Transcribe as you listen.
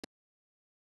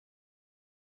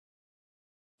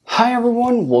Hi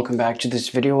everyone, welcome back to this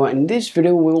video. In this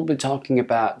video we will be talking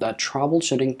about the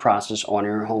troubleshooting process on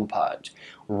your HomePod.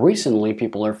 Recently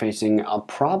people are facing a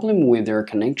problem with their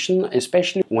connection,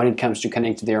 especially when it comes to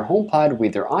connect their HomePod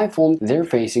with their iPhone. They're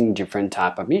facing different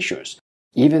type of issues.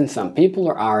 Even some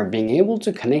people are being able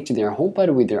to connect their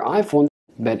HomePod with their iPhone,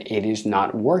 but it is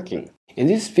not working. In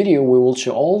this video we will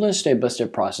show all the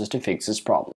step-by-step process to fix this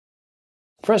problem.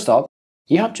 First off,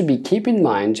 you have to keep in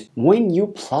mind when you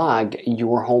plug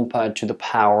your HomePod to the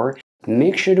power,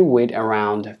 make sure to wait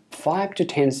around 5 to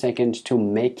 10 seconds to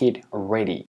make it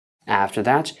ready. After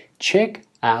that, check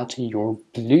out your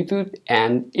Bluetooth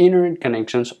and internet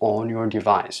connections on your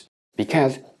device.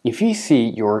 Because if you see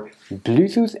your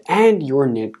Bluetooth and your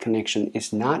net connection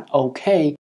is not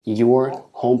okay, your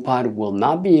HomePod will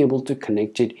not be able to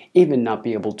connect it, even not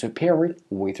be able to pair it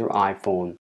with your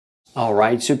iPhone.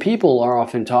 Alright, so people are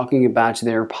often talking about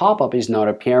their pop-up is not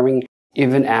appearing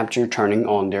even after turning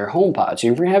on their HomePod. So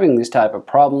if you're having this type of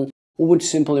problem, we would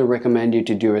simply recommend you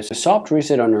to do a soft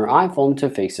reset on your iPhone to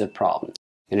fix the problem.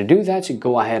 And to do that, you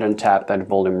go ahead and tap that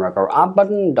volume rocker up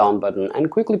button, down button,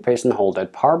 and quickly press and hold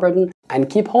that power button and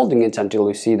keep holding it until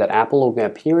you see that Apple logo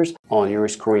appears on your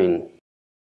screen.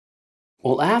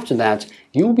 Well, after that,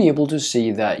 you'll be able to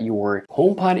see that your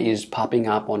HomePod is popping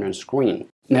up on your screen.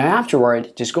 Now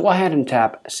afterward, just go ahead and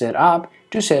tap Setup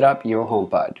to set up your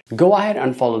HomePod. Go ahead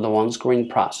and follow the on-screen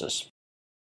process.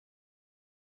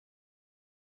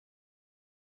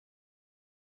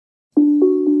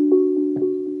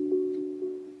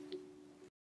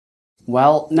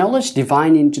 Well, now let's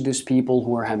dive into these people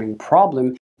who are having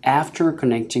problem after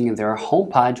connecting their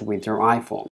HomePod with their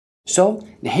iPhone. So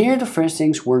here the first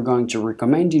things we're going to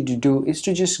recommend you to do is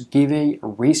to just give a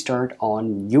restart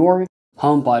on your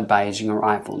HomePod by using your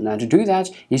iPhone. Now to do that,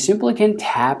 you simply can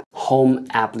tap Home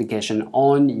application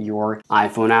on your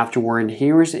iPhone. Afterward,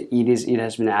 it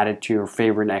has been added to your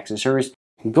favorite accessories.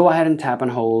 Go ahead and tap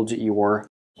and hold your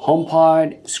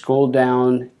HomePod, scroll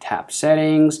down, tap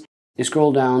settings, you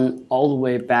scroll down all the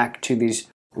way back to this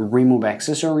remove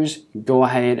accessories. Go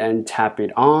ahead and tap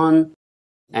it on.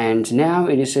 And now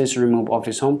it says remove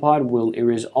Office HomePod will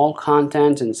erase all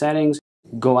content and settings.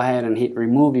 Go ahead and hit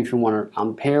remove if you want to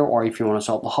unpair or if you want to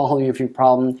solve all of your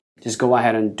problem. Just go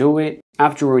ahead and do it.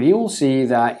 Afterward, you will see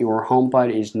that your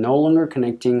HomePod is no longer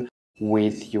connecting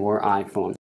with your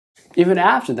iPhone. Even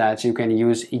after that, you can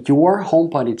use your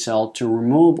HomePod itself to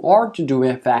remove or to do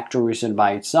a factory reset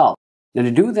by itself. Now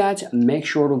to do that, make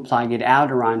sure to plug it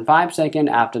out around 5 seconds.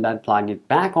 After that, plug it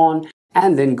back on.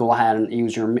 And then go ahead and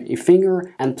use your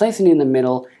finger and place it in the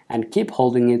middle and keep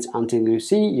holding it until you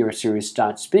see your Siri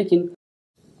start speaking.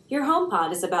 Your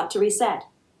HomePod is about to reset.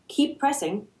 Keep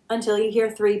pressing until you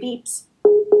hear 3 beeps.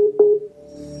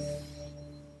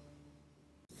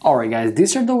 Alright guys,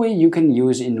 these are the way you can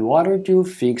use in order to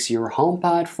fix your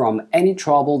HomePod from any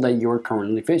trouble that you're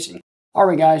currently facing.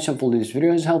 Alright guys, hopefully this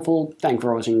video is helpful. Thanks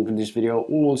for watching this video.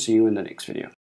 We will see you in the next video.